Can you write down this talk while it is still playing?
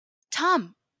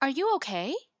Tom, are you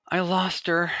okay? I lost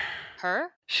her.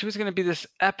 Her? She was going to be this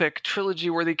epic,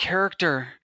 trilogy-worthy character.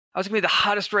 I was going to be the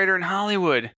hottest writer in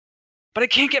Hollywood. But I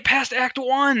can't get past Act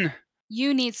 1!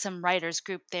 You need some writers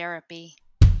group therapy.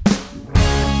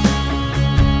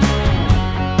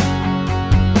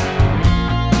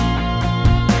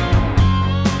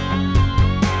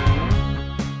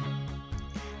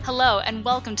 Hello, and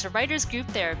welcome to Writers Group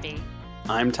Therapy.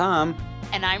 I'm Tom.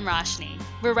 And I'm Roshni.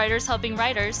 We're writers helping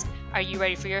writers. Are you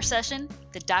ready for your session?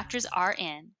 The doctors are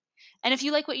in. And if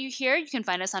you like what you hear, you can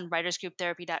find us on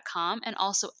writersgrouptherapy.com and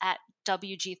also at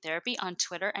WG Therapy on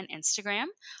Twitter and Instagram.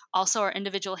 Also, our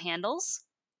individual handles.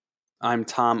 I'm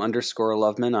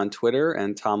Tom_Loveman on Twitter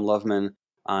and Tom Loveman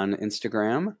on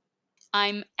Instagram.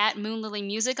 I'm at Moonlily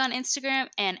Music on Instagram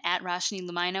and at Roshni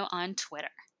Lumino on Twitter.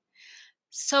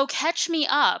 So catch me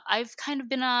up. I've kind of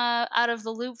been out of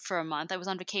the loop for a month. I was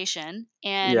on vacation,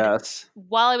 and Yes.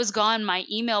 while I was gone, my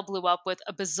email blew up with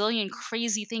a bazillion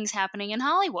crazy things happening in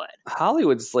Hollywood.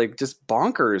 Hollywood's like just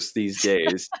bonkers these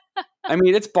days. I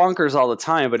mean, it's bonkers all the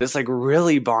time, but it's like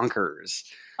really bonkers.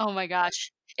 Oh my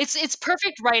gosh. It's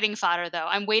perfect writing fodder, though.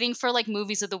 I'm waiting for like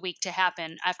movies of the week to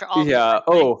happen after all these Yeah. headlines.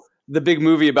 Oh, the big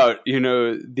movie about,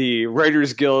 the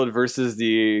Writers Guild versus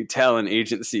the talent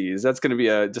agencies. That's going to be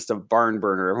just a barn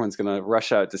burner. Everyone's going to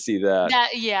rush out to see that.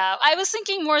 Yeah. I was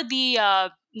thinking more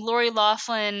the Lori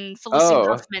Loughlin, Felicity Oh,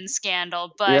 Huffman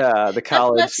scandal, but yeah, the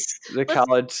college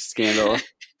let's scandal.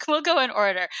 we'll go in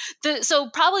order. So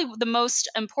probably the most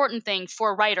important thing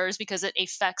for writers, because it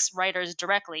affects writers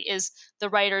directly, is the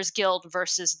Writers Guild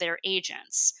versus their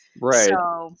agents. Right.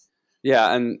 So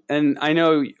Yeah, and I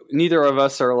know neither of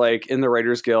us are like in the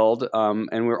Writers Guild,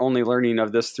 and we're only learning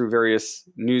of this through various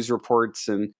news reports.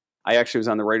 And I actually was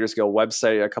on the Writers Guild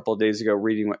website a couple of days ago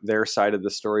reading their side of the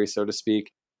story, so to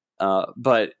speak.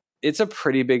 But it's a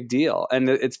pretty big deal, and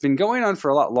it's been going on for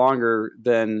a lot longer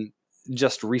than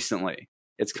just recently.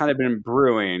 It's kind of been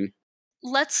brewing.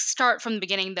 let's start from the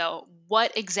beginning, though.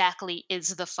 What exactly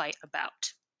is the fight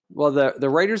about? Well, the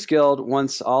Writers Guild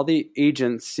wants all the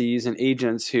agencies and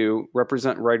agents who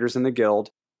represent writers in the guild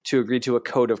to agree to a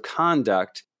code of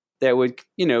conduct that would,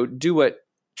 do what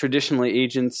traditionally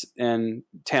agents and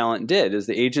talent did. Is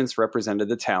the agents represented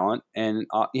the talent, and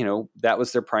that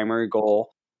was their primary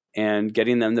goal, and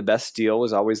getting them the best deal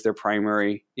was always their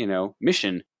primary,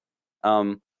 mission.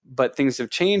 But things have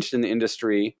changed in the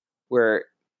industry where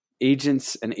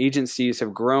agents and agencies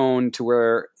have grown to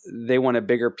where they want a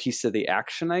bigger piece of the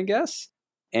action, I guess.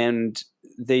 And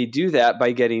they do that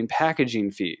by getting packaging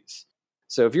fees.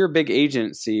 So if you're a big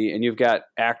agency and you've got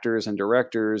actors and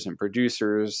directors and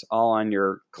producers all on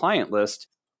your client list,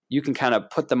 you can kind of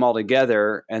put them all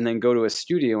together and then go to a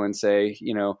studio and say,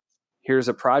 here's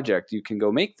a project. You can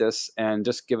go make this and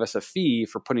just give us a fee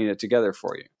for putting it together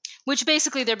for you. Which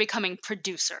basically they're becoming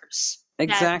producers.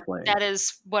 Exactly. That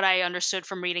is what I understood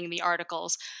from reading the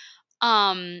articles.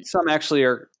 Some actually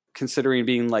are considering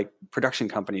being like production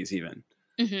companies even.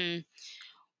 Mm-hmm.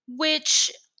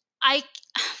 Which I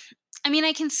I mean,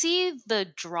 I can see the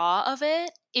draw of it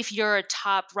if you're a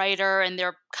top writer and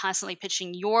they're constantly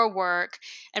pitching your work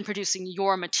and producing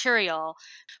your material.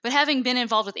 But having been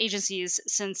involved with agencies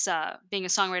since being a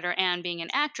songwriter and being an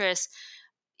actress,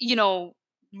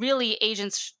 really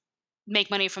agents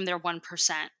make money from their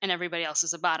 1% and everybody else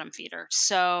is a bottom feeder.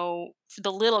 So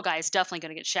the little guy is definitely going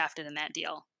to get shafted in that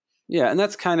deal. Yeah, and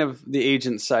that's kind of the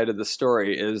agent side of the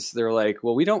story is they're like,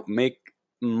 well, we don't make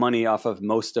money off of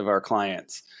most of our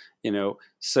clients,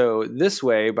 So this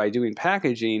way, by doing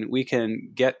packaging, we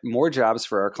can get more jobs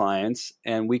for our clients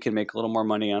and we can make a little more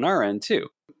money on our end too.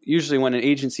 Usually when an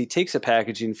agency takes a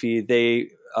packaging fee,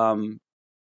 they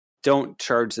don't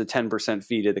charge the 10%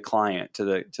 fee to the client, to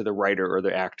the writer or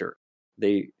the actor.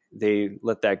 They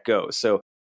let that go. So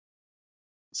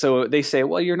they say,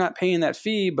 well, you're not paying that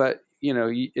fee, but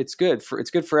it's good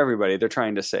for everybody. They're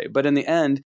trying to say, but in the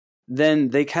end, then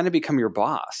they kind of become your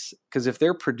boss, because if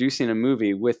they're producing a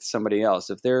movie with somebody else,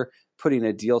 if they're putting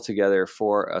a deal together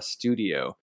for a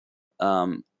studio,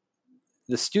 the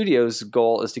studio's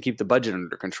goal is to keep the budget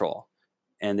under control,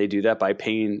 and they do that by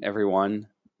paying everyone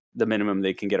the minimum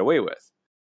they can get away with.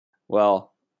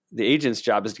 Well, the agent's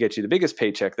job is to get you the biggest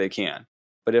paycheck they can,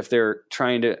 but if they're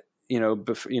trying to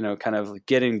kind of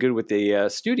get in good with the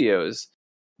studios,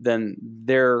 then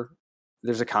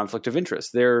there's a conflict of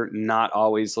interest. They're not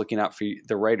always looking out for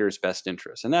the writer's best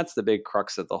interest, and that's the big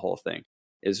crux of the whole thing.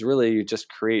 Is really you just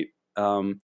create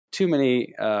too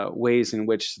many ways in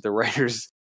which the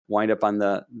writers wind up on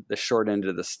the short end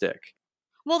of the stick.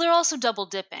 Well, they're also double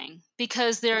dipping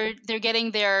because they're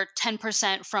getting their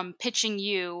 10% from pitching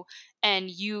you and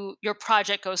your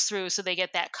project goes through, so they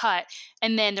get that cut,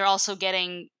 and then they're also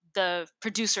getting the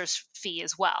producer's fee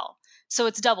as well. So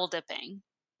it's double dipping,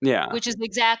 Yeah. which is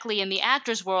exactly in the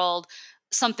actors world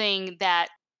something that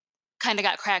kind of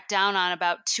got cracked down on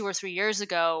about 2 or 3 years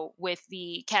ago with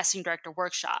the casting director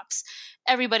workshops.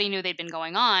 Everybody knew they'd been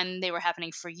going on, they were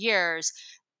happening for years.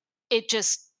 It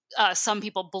just some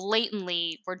people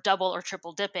blatantly were double or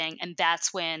triple dipping, and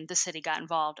that's when the city got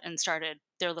involved and started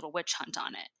their little witch hunt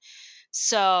on it.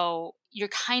 So you're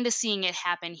kind of seeing it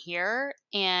happen here,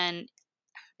 and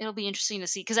it'll be interesting to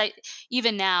see because I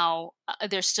even now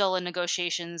there's still in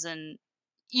negotiations, and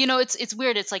it's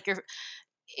weird. It's like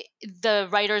the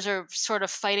writers are sort of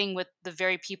fighting with the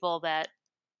very people that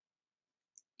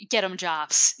get them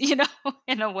jobs, in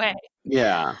a way.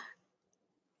 Yeah.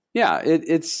 Yeah.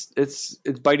 It's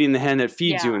biting the hand that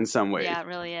feeds you Yeah, in some ways. yeah, it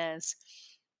really is.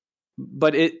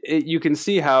 But you can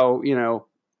see how, I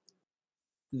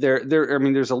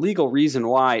mean, there's a legal reason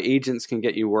why agents can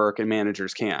get you work and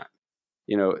managers can't.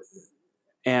 You know,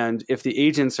 and if the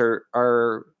agents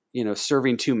are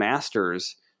serving two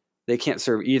masters, they can't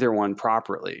serve either one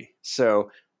properly.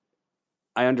 So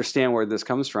I understand where this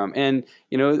comes from. And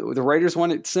the writers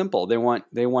want it simple. They want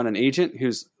an agent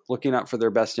who's looking out for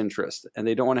their best interest, and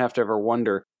they don't want to have to ever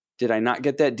wonder, did I not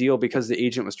get that deal because the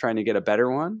agent was trying to get a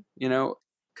better one?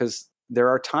 Because there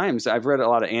are times I've read a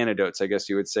lot of anecdotes, I guess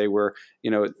you would say, where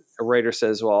a writer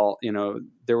says, well,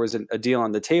 there was a deal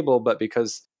on the table, but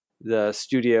because the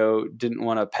studio didn't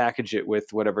want to package it with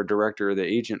whatever director the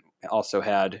agent also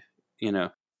had, you know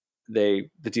the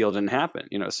deal didn't happen.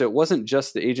 So it wasn't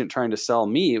just the agent trying to sell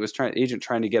me, it was agent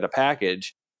trying to get a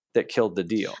package that killed the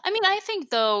deal. I mean, I think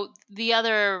though the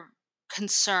other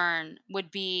concern would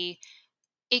be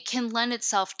it can lend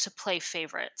itself to play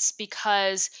favorites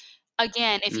because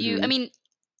again, if you I Mm-hmm. mean,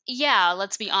 yeah,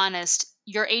 let's be honest,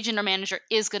 your agent or manager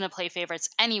is going to play favorites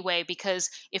anyway because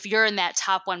if you're in that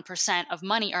top 1% of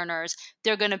money earners,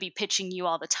 they're going to be pitching you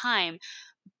all the time.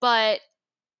 But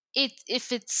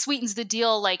if it sweetens the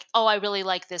deal, like, oh, I really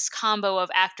like this combo of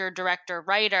actor, director,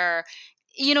 writer,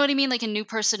 you know what I mean? Like a new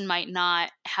person might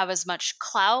not have as much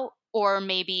clout, or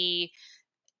maybe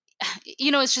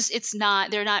it's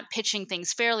not, they're not pitching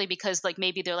things fairly because like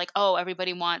maybe they're like, oh,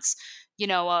 everybody wants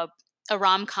a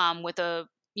rom-com with a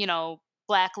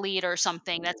black lead or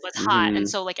something, that's what's hot, and Mm-hmm.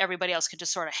 so like everybody else could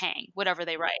just sort of hang whatever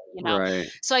they write. Right.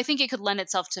 So I think it could lend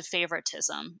itself to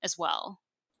favoritism as well.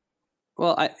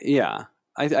 Well, I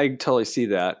totally see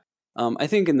that. I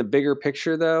think in the bigger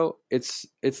picture, though, it's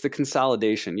the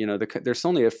consolidation. There's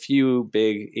only a few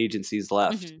big agencies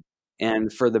left, Hmm.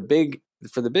 and for the big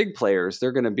players,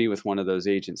 they're going to be with one of those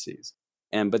agencies,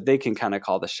 but they can kind of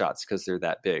call the shots because they're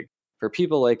that big. For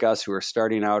people like us who are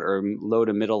starting out or low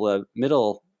to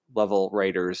middle level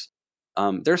writers,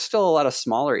 there's still a lot of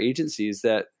smaller agencies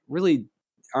that really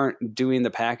aren't doing the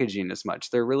packaging as much.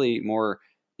 They're really more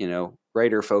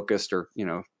writer focused or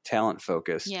talent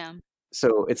focused, Yeah.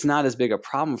 so it's not as big a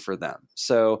problem for them.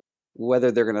 So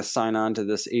whether they're going to sign on to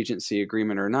this agency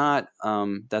agreement or not,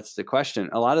 that's the question.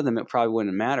 A lot of them, it probably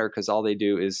wouldn't matter because all they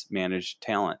do is manage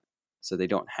talent, so they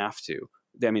don't have to.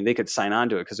 I mean, they could sign on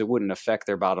to it because it wouldn't affect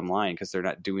their bottom line because they're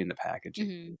not doing the packaging.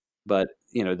 Hmm. But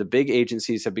the big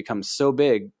agencies have become so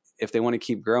big, if they want to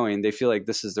keep growing, they feel like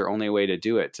this is their only way to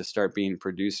do it, to start being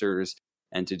producers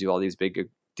and to do all these big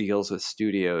deals with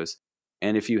studios.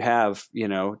 And if you have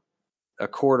a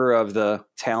quarter of the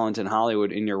talent in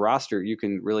Hollywood in your roster, you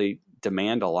can really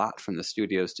demand a lot from the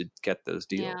studios to get those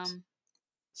Yeah. deals.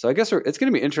 So I guess it's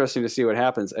going to be interesting to see what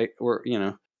happens.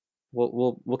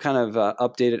 We'll kind of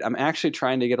update it. I'm actually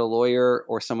trying to get a lawyer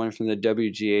or someone from the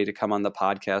WGA to come on the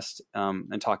podcast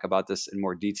and talk about this in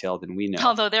more detail than we know.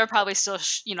 Although they're probably still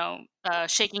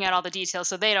shaking out all the details,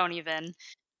 so they don't even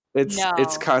It's know.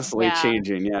 constantly Yeah.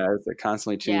 changing. Yeah, it's a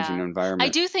constantly changing Yeah. I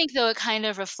environment. do think though it kind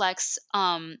of reflects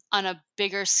on a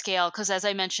bigger scale because as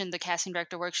I mentioned the casting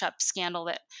director workshop scandal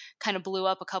that kind of blew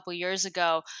up a couple years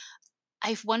ago,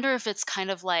 I wonder if it's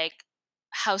kind of like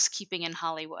housekeeping in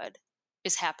Hollywood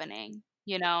is happening,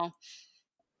 you know?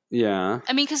 Yeah,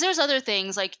 I mean, because there's other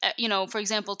things like, for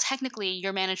example, technically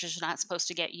your managers are not supposed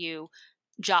to get you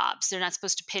jobs. They're not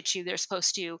supposed to pitch you. They're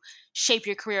supposed to shape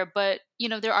your career. But,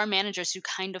 there are managers who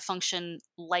kind of function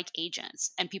like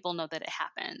agents and people know that it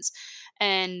happens.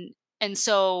 And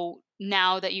so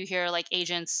now that you hear like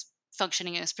agents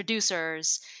functioning as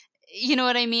producers, you know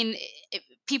what I mean?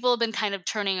 People have been kind of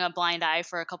turning a blind eye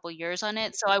for a couple years on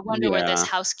it. So I wonder where this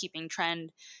yeah. housekeeping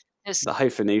trend, this, The yeah,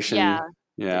 hyphenation.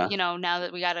 Yeah, now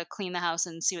that we got to clean the house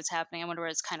and see what's happening, I wonder where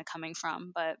it's kind of coming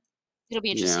from. But it'll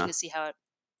be interesting yeah, to see how it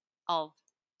all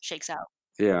shakes out.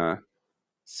 yeah.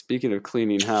 Speaking of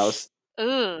cleaning house,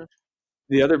 Ooh.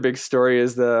 the other big story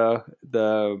is the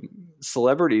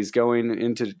celebrities going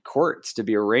into courts to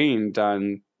be arraigned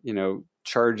on,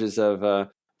 charges of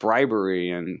bribery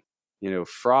and,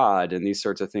 fraud and these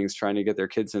sorts of things, trying to get their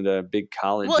kids into big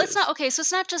Well, it's not colleges. okay, so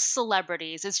it's not just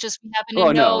celebrities, it's just we happen to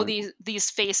Oh know no, these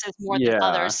faces more than yeah,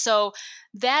 others. So,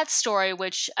 that story,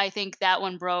 which I think that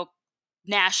one broke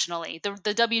nationally. The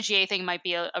WGA thing might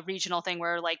be a regional thing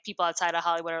where, like, people outside of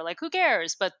Hollywood are like, "Who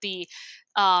cares?" But the,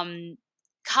 um,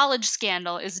 college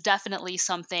scandal is definitely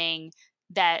something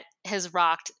that has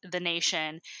rocked the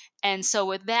nation, and so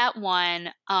with that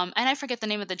one, and I forget the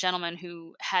name of the gentleman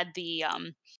who had the,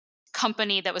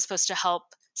 company that was supposed to help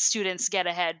students get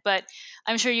ahead. But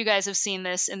I'm sure you guys have seen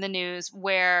this in the news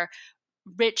where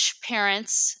rich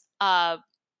parents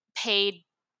paid,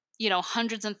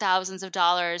 hundreds and thousands of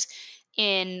dollars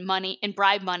in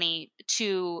bribe money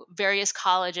to various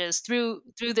colleges through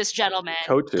this gentleman,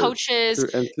 coaches coaches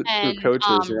through and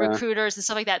coaches, yeah. recruiters and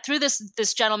stuff like that, through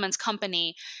this gentleman's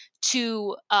company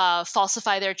to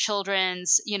falsify their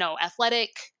children's, athletic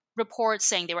reports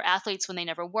saying they were athletes when they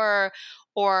never were,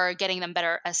 or getting them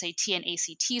better SAT and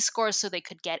ACT scores so they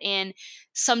could get in.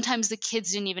 Sometimes the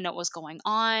kids didn't even know what was going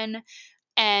on,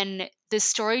 and this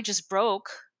story just broke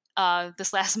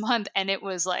this last month, and it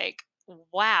was like,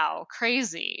 wow,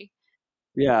 crazy.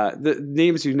 Yeah, the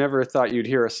names you never thought you'd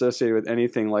hear associated with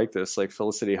anything like this, like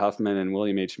Felicity Huffman and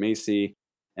William H. Macy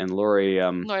and Lori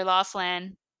Laughlin.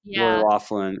 Lori Yeah.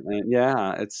 Loughlin, and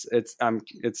yeah, it's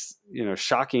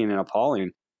shocking and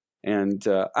appalling. And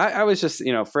I was just,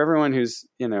 for everyone who's,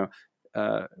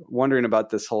 wondering about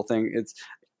this whole thing,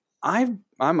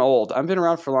 I'm old. I've been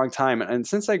around for a long time, and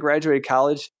since I graduated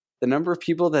college, the number of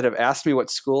people that have asked me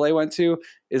what school I went to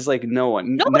is like no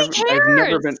one. Nobody Never, I've never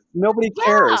cares. been. Nobody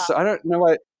cares. Yeah. So I don't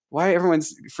know why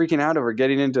everyone's freaking out over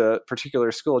getting into a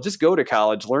particular school. Just go to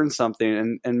college, learn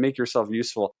something, and make yourself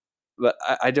useful. But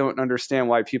I don't understand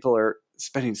why people are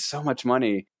spending so much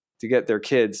money to get their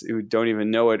kids who don't even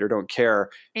know it or don't care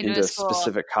Into a into school.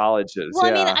 specific colleges. Well,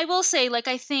 I mean, Yeah. I will say, like,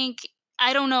 I think,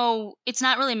 I don't know, it's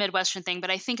not really a Midwestern thing, but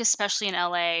I think especially in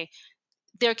LA,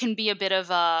 there can be a bit of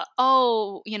a,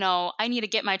 oh, I need to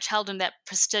get my child in that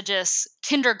prestigious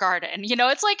kindergarten.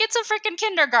 It's like it's a freaking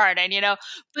kindergarten.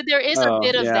 But there is a Oh,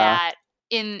 bit of yeah. that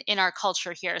in our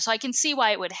culture here. So I can see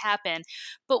why it would happen.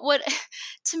 But what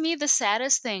to me the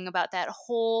saddest thing about that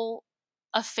whole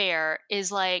affair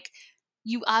is, like,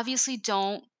 you obviously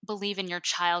don't believe in your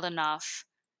child enough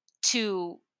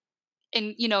to,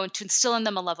 and to instill in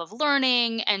them a love of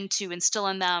learning, and to instill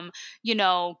in them,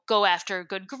 go after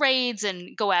good grades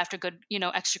and go after good,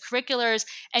 extracurriculars.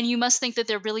 And you must think that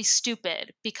they're really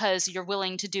stupid because you're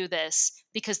willing to do this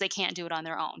because they can't do it on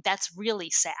their own. That's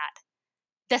really sad.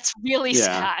 That's really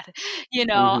Yeah. sad.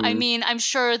 I Hmm. mean, I'm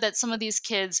sure that some of these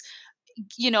kids,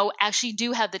 actually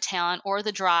do have the talent or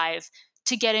the drive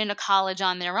to get into college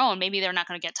on their own. Maybe they're not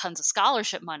going to get tons of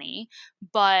scholarship money,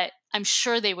 but I'm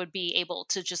sure they would be able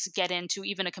to just get into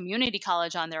even a community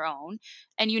college on their own.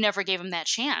 And you never gave them that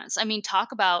chance. I mean,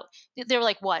 talk about, they're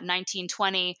like, what, 19,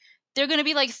 20? They're going to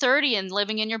be like 30 and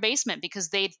living in your basement because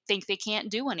they think they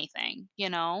can't do anything.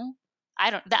 I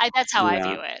don't, that's how I Yeah.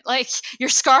 view it. Like, you're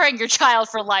scarring your child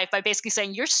for life by basically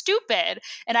saying, you're stupid,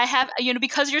 and I have,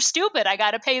 because you're stupid, I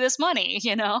got to pay this money.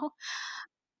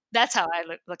 That's how I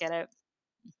look at it.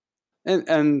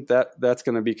 And that's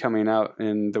going to be coming out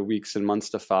in the weeks and months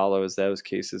to follow as those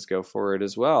cases go forward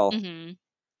as well. Hmm.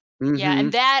 Yeah, Hmm.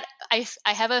 and that I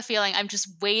have a feeling I'm just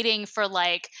waiting for,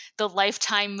 like, the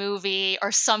Lifetime movie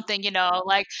or something,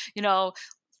 like, you know,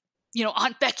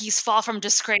 Aunt Becky's Fall from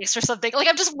Disgrace or something. Like,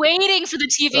 I'm just waiting for the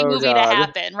TV Oh movie to God,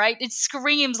 happen, right? It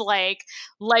screams like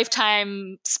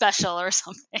Lifetime special or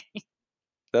something.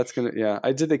 that's gonna, yeah.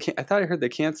 I thought I heard they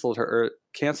canceled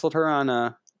her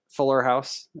on Fuller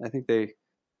House. I think they.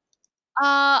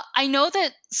 I know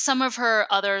that some of her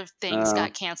other things Uh,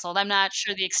 got canceled. I'm not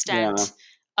sure the yeah. extent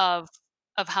of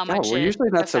how God, much we're it usually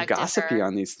not so affected gossipy her.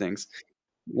 on these things.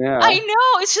 I Yeah.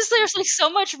 know, it's just there's, like, so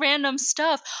much random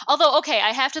stuff. Although, okay,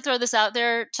 I have to throw this out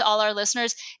there to all our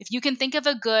listeners. If you can think of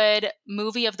a good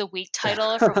movie of the week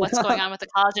title for what's going on with the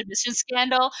college admission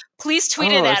scandal, please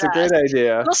tweet it Oh, at that's a us. great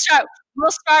idea.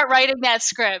 We'll start writing that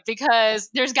script because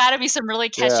there's got to be some really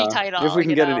catchy Yeah, if title, we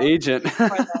can get an agent. for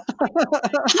this.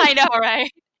 I know,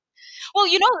 right? Well,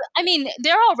 I mean,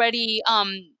 they're already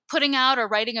putting out or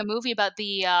writing a movie about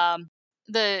the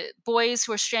boys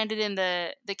who are stranded in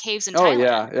the caves in Oh Thailand.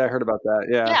 yeah, yeah, I heard about that.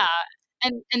 Yeah,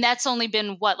 Yeah, and that's only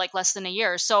been what, like, less than a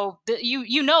year. So by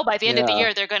the end of the yeah.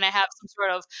 year they're going to have some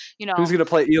sort of, you Who's know, gonna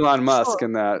play Elon Musk full.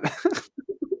 in that?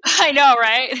 I know,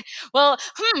 right? Well,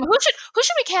 who should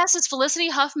we cast as Felicity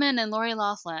Huffman and Lori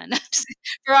Loughlin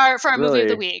for our movie of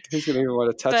the Really, week? who's going to even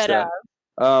want to touch But that?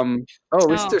 Oh, oh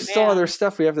there's still other man,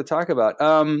 stuff we have to talk about.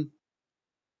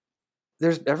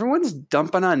 There's everyone's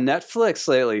dumping on Netflix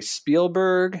lately.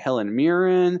 Spielberg, Helen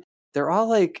Mirren, they're all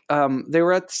like they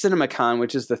were at CinemaCon,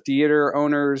 which is the theater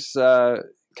owners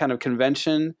kind of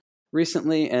convention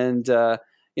recently, and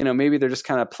maybe they're just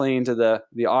kind of playing to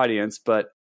the audience, but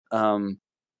um,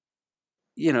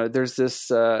 there's this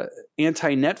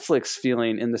anti-Netflix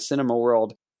feeling in the cinema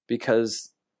world because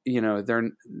they're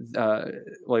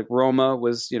like Roma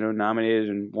was nominated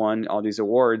and won all these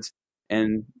awards,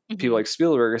 and people hmm like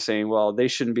Spielberg are saying, well, they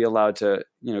shouldn't be allowed to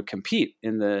compete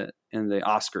in the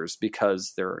Oscars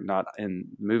because they're not in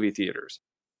movie theaters.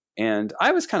 And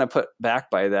I was kind of put back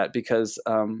by that because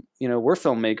we're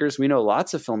filmmakers. We know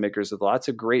lots of filmmakers with lots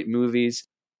of great movies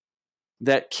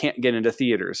that can't get into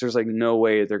theaters. There's like no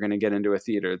way they're going to get into a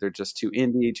theater. They're just too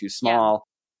indie, too yeah. small,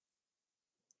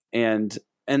 and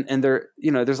they're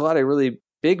there's a lot of really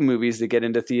big movies that get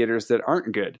into theaters that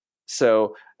aren't good.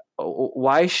 So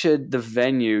why should the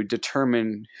venue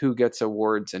determine who gets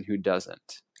awards and who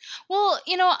doesn't? Well,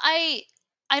 I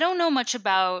don't know much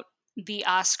about the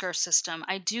Oscar system.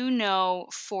 I do know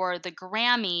for the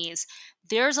Grammys,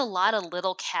 there's a lot of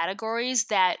little categories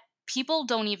that people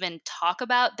don't even talk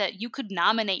about that you could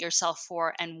nominate yourself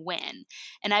for and win.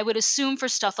 And I would assume for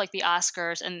stuff like the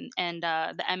Oscars and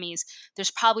the Emmys,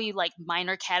 there's probably like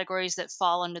minor categories that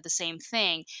fall under the same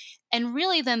thing. And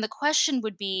really, then the question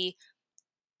would be,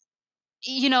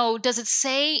 does it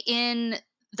say in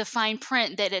the fine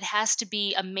print that it has to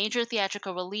be a major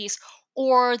theatrical release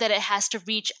or that it has to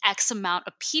reach X amount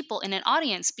of people in an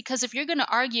audience? Because if you're going to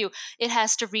argue it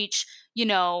has to reach,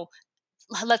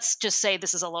 let's just say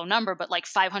this is a low number, but like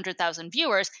 500,000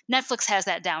 viewers, Netflix has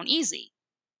that down easy.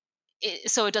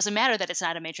 So it doesn't matter that it's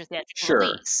not a major theatrical Sure.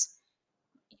 release,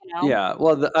 you know? Yeah,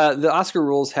 well, the Oscar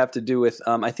rules have to do with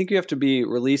I think you have to be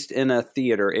released in a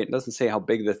theater. It doesn't say how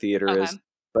big the theater is, Okay.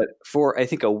 but for I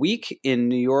think a week in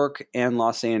New York and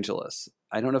Los Angeles.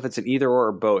 I don't know if it's an either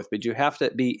or both, but you have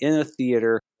to be in a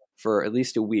theater for at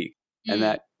least a week, and Mm,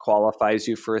 that qualifies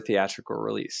you for a theatrical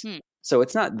release. hmm. So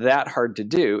it's not that hard to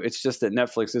do. It's just that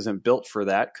Netflix isn't built for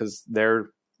that because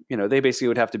they basically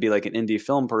would have to be like an indie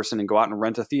film person and go out and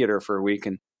rent a theater for a week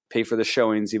and pay for the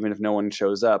showings even if no one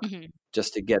shows up Mhm.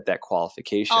 just to get that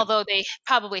qualification. Although they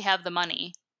probably have the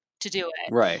money to do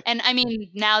it. Right. And I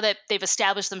mean, now that they've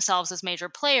established themselves as major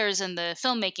players in the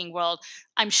filmmaking world,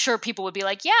 I'm sure people would be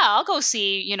like, "Yeah, I'll go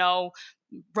see,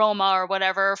 Roma or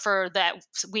whatever for that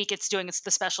week it's doing it's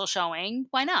the special showing.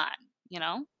 Why not?" You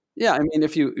know? Yeah, I mean,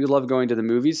 if you love going to the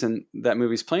movies and that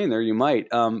movie's playing there, you might.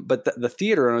 But the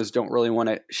theater owners don't really want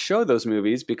to show those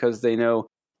movies because they know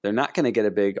they're not going to get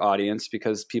a big audience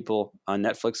because people on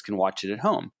Netflix can watch it at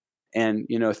home. And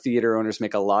theater owners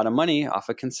make a lot of money off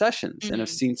of concessions, and if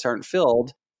Mhm. seats aren't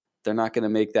filled, they're not going to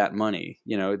make that money.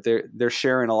 They're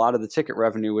sharing a lot of the ticket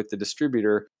revenue with the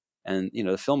distributor and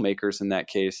the filmmakers in that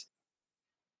case.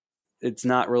 It's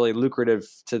not really lucrative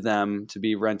to them to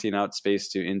be renting out space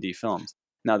to indie films.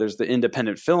 Now there's the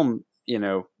independent film,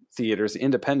 theaters,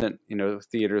 independent,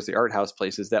 theaters, the art house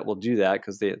places that will do that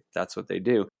because that's what they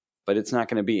do. But it's not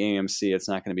going to be AMC. It's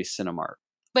not going to be Cinemark.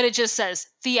 But it just says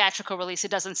theatrical release.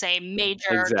 It doesn't say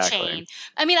major Exactly. chain.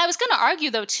 I mean, I was gonna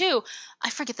argue though too, I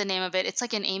forget the name of it. It's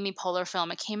like an Amy Poehler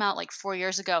film. It came out like 4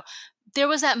 years ago. There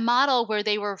was that model where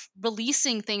they were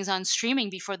releasing things on streaming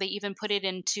before they even put it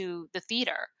into the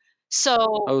theater. I So,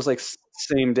 was like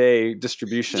same day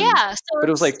distribution, yeah, so but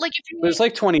it was it's like like if it you was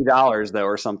like $20 though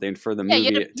or something for the yeah,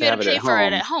 movie to you had have to it at pay for it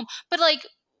home. at home. But like,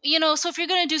 so if you're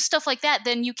gonna do stuff like that,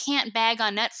 then you can't bag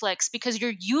on Netflix because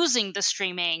you're using the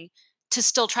streaming to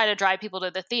still try to drive people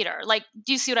to the theater. Like,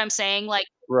 do you see what I'm saying? Like,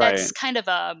 that's Right. kind of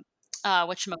a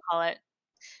whatchamacallit,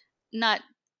 not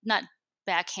not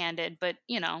backhanded, but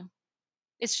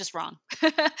it's just wrong.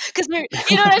 Because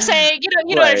you know what I'm saying? You know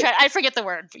what I'm Right. trying I forget the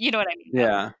word, but you know what I mean though.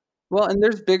 Yeah. Well, and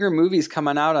there's bigger movies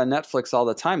coming out on Netflix all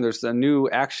the time. There's a new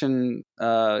action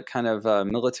kind of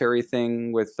military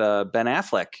thing with Ben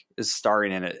Affleck is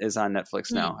starring in it, is on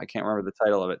Netflix now. Hmm. I can't remember the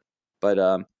title of it, but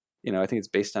I think it's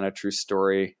based on a true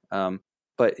story.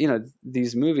 But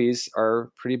these movies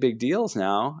are pretty big deals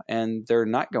now, and they're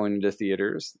not going into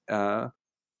theaters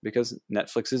because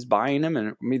Netflix is buying them,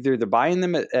 and either they're buying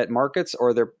them at markets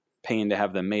or they're paying to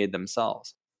have them made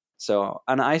themselves. So,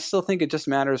 and I still think it just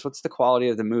matters what's the quality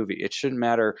of the movie. It shouldn't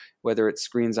matter whether it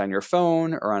screens on your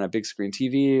phone or on a big screen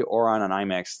TV or on an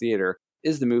IMAX theater.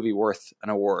 Is the movie worth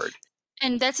an award?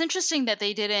 And that's interesting that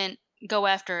they didn't go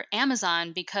after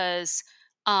Amazon because,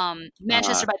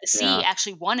 Manchester by the Sea Yeah.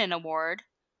 actually won an award.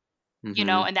 Mm-hmm.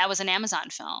 and that was an Amazon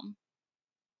film.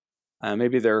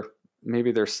 Maybe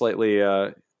they're slightly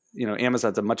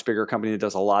Amazon's a much bigger company that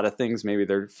does a lot of things. Maybe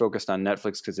they're focused on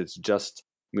Netflix because it's just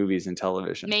movies and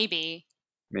television. Maybe.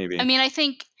 I Maybe. mean, I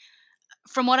think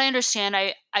from what I understand,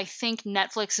 I think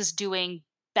Netflix is doing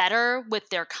better with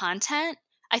their content.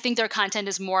 I think their content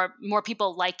is more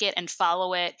people like it and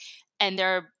follow it, and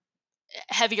they're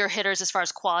heavier hitters as far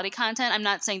as quality content. I'm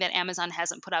not saying that Amazon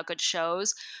hasn't put out good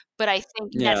shows, but I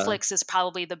think Yeah, Netflix is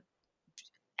probably the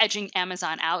edging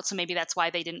Amazon out. So maybe that's why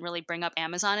they didn't really bring up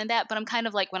Amazon in that. But I'm kind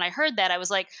of like, when I heard that, I was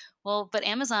like, well, but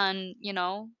Amazon,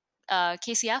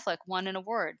 Casey Affleck won an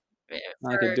award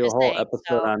I could for do a his whole thing. episode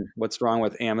So, on what's wrong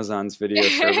with Amazon's video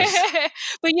service.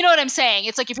 but you know what I'm saying?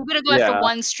 It's like, if you're going to go after Yeah,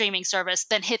 one streaming service,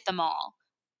 then hit them all.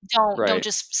 Don't right.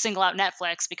 just single out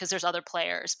Netflix because there's other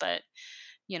players. But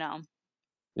you know,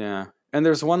 Yeah. And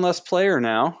there's one less player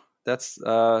now. That's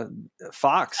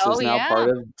Fox oh is now yeah, part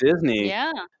of Disney.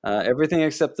 yeah, Everything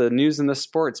except the news and the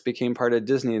sports became part of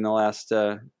Disney in the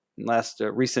last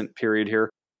recent period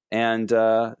here. And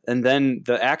then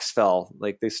the axe fell.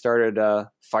 Like they started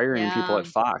firing people yeah. at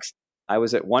Fox. I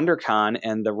was at WonderCon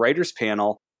and the writers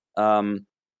panel. There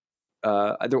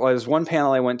was one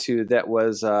panel I went to that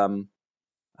was I'm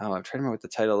trying to remember what the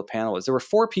title of the panel was. There were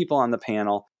 4 people on the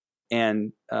panel,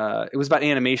 and it was about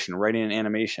animation, writing an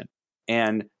animation.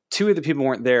 And 2 of the people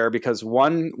weren't there because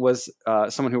one was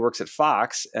someone who works at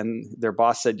Fox, and their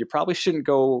boss said, "You probably shouldn't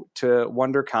go to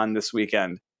WonderCon this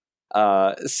weekend."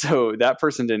 So that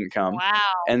person didn't come. Wow.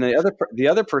 And the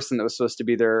other person that was supposed to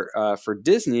be there for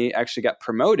Disney actually got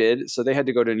promoted, so they had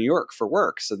to go to New York for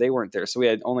work, so they weren't there. So we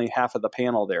had only half of the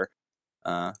panel there.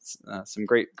 Some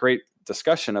great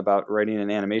discussion about writing an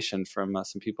animation from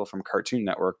some people from Cartoon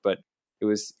Network, but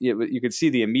you could see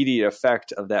the immediate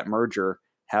effect of that merger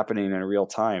happening in real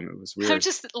time. It was I'm weird.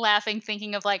 just laughing,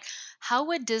 thinking of like, how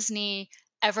would Disney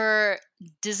ever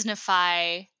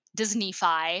Disneyfy,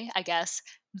 I guess,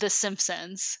 The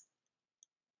Simpsons?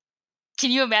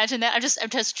 Can you imagine that? I'm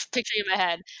just picturing in my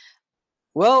head.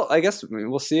 Well, I guess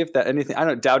we'll see if that anything. I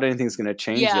don't doubt anything's going to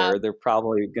change Yeah. there. They're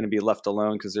probably going to be left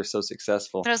alone because they're so But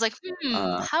successful. I was like,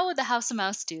 Uh, how would the House of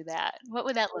Mouse do that? What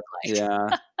would that look yeah,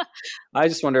 like? I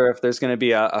just wonder if there's going to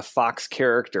be a Fox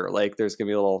character, like there's going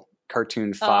to be a little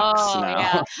cartoon Fox Oh, now.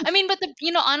 yeah. I mean, but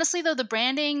honestly though, the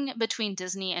branding between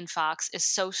Disney and Fox is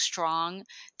so strong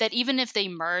that even if they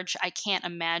merge, I can't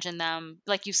imagine them,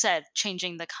 like you said,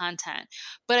 changing the content.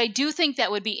 But I do think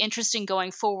that would be interesting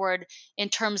going forward in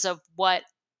terms of what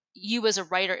you as a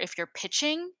writer, if you're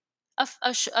pitching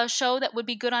a show that would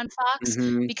be good on Fox,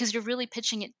 Hmm. because you're really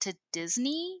pitching it to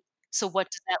Disney. So what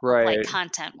does that look like Right.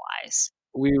 content wise?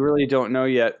 We really don't know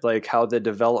yet, like how the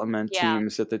development Yeah.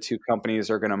 teams at the 2 companies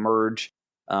are going to merge.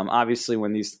 Obviously,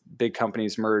 when these big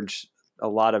companies merge, a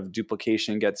lot of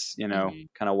duplication gets, Mhm.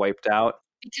 kind of wiped out.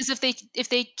 Because if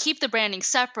they keep the branding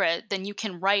separate, then you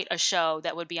can write a show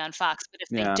that would be on Fox, but if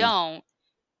they Yeah. don't,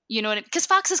 you know what I mean? Because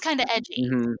Fox is kinda edgy,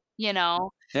 Hmm. you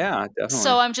know? Yeah, So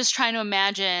definitely. I'm just trying to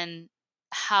imagine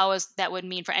how is that would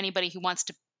mean for anybody who wants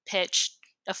to pitch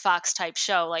a Fox type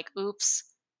show, like, "Oops,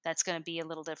 that's gonna be a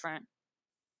little different."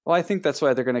 Well, I think that's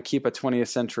why they're going to keep a 20th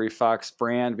Century Fox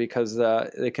brand because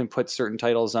they can put certain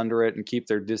titles under it and keep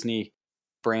their Disney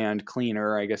brand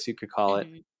cleaner, I guess you could call it.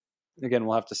 Mhm. Again,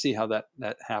 we'll have to see how that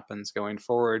happens going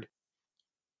forward.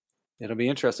 It'll be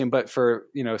interesting, but for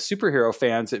superhero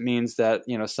fans, it means that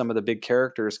some of the big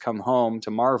characters come home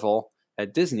to Marvel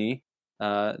at Disney.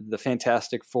 The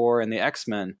Fantastic Four and the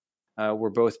X-Men were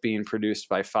both being produced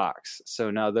by Fox, so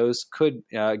now those could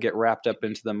get wrapped up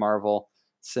into the Marvel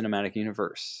Cinematic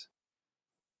Universe.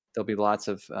 There'll be lots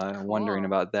of wondering Cool.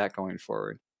 about that going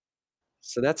forward.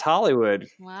 So that's Hollywood.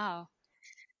 Wow.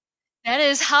 That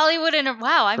is Hollywood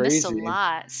wow, I missed a Crazy.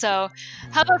 lot. So,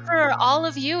 how about for all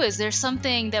of you? Is there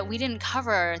something that we didn't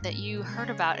cover that you heard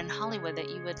about in Hollywood that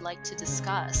you would like to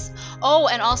discuss? Oh,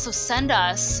 and also send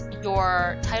us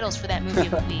your titles for that movie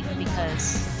of the week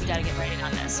because we got to get writing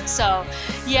on this. So,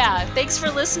 yeah, thanks for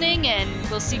listening, and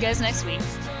we'll see you guys next week.